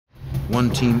One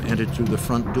team entered through the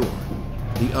front door.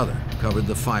 The other covered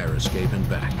the fire escape and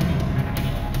back.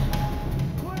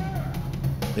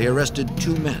 They arrested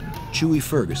two men, Chewy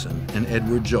Ferguson and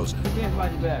Edward Joseph.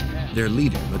 Their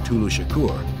leader, Mutulu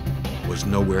Shakur, was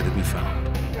nowhere to be found.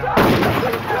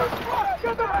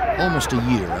 Almost a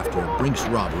year after a Brinks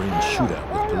robbery and shootout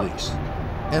with police,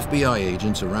 FBI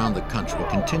agents around the country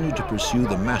continued to pursue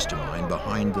the mastermind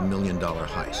behind the $1 million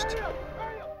heist.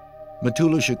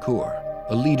 Mutulu Shakur,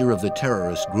 a leader of the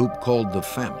terrorist group called The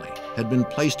Family, had been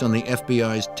placed on the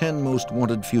FBI's 10 most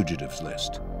wanted fugitives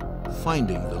list.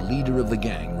 Finding the leader of the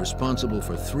gang responsible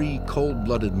for 3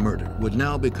 cold-blooded murders would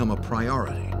now become a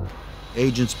priority.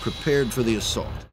 Agents prepared for the assault.